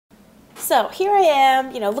So here I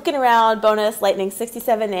am, looking around, bonus, lightning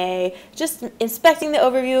 67A, just inspecting the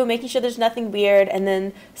overview, making sure there's nothing weird, and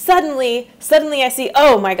then suddenly I see,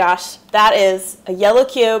 oh my gosh, that is a yellow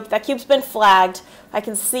cube. That cube's been flagged. I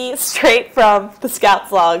can see straight from the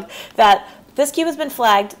Scout's log that this cube has been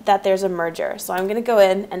flagged, that there's a merger. So I'm going to go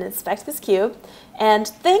in and inspect this cube. And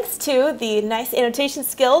thanks to the nice annotation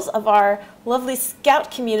skills of our lovely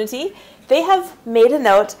Scout community, they have made a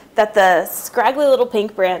note that the scraggly little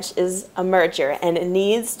pink branch is a merger and it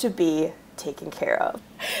needs to be taken care of.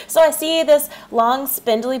 So I see this long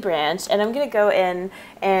spindly branch, and I'm going to go in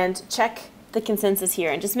and check the consensus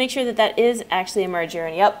here and just make sure that that is actually a merger.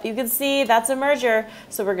 And yep, you can see that's a merger,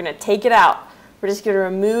 so we're going to take it out. We're just going to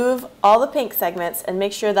remove all the pink segments and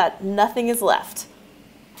make sure that nothing is left.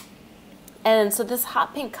 And so this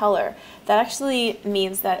hot pink color, that actually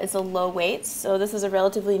means that it's a low weight. So this is a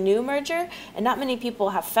relatively new merger, and not many people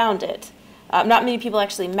have found it. Not many people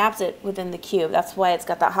actually mapped it within the cube. That's why it's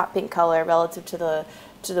got that hot pink color relative to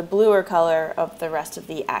the bluer color of the rest of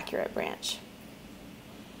the accurate branch.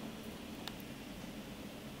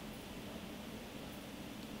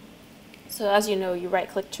 So as you know, you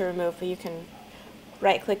right-click to remove, but you can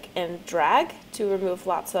right-click and drag to remove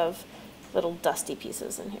lots of little dusty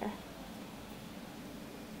pieces in here.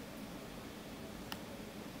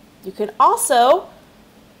 You can also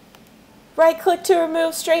right-click to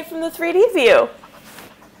remove straight from the 3D view.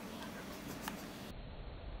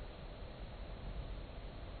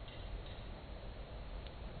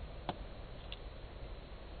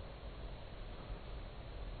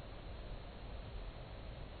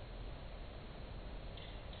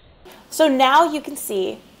 So now you can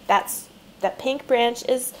see that pink branch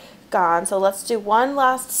is gone. So let's do one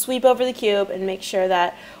last sweep over the cube and make sure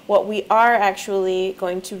that what we are actually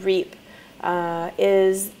going to reap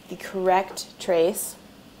is the correct trace.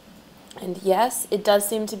 And yes, it does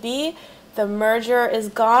seem to be. The merger is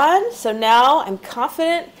gone. So now I'm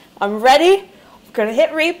confident, I'm ready. I'm going to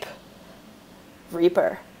hit reap.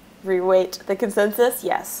 Reaper. Reweight the consensus.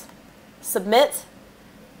 Yes. Submit.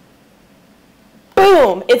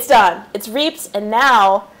 Boom! It's done. It's reaped, and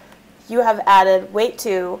now you have added weight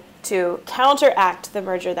 2 to counteract the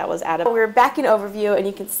merger that was added. We're back in overview, and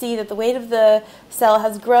you can see that the weight of the cell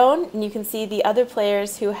has grown, and you can see the other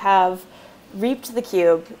players who have reaped the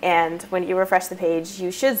cube, and when you refresh the page,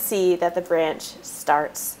 you should see that the branch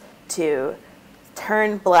starts to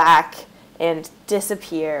turn black and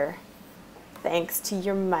disappear thanks to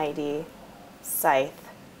your mighty scythe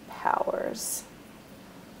powers.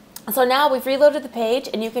 So now we've reloaded the page,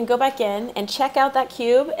 and you can go back in and check out that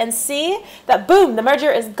cube and see that, boom, the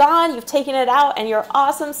merger is gone, you've taken it out, and your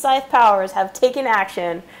awesome scythe powers have taken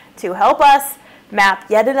action to help us map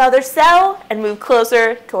yet another cell and move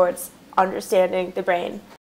closer towards understanding the brain.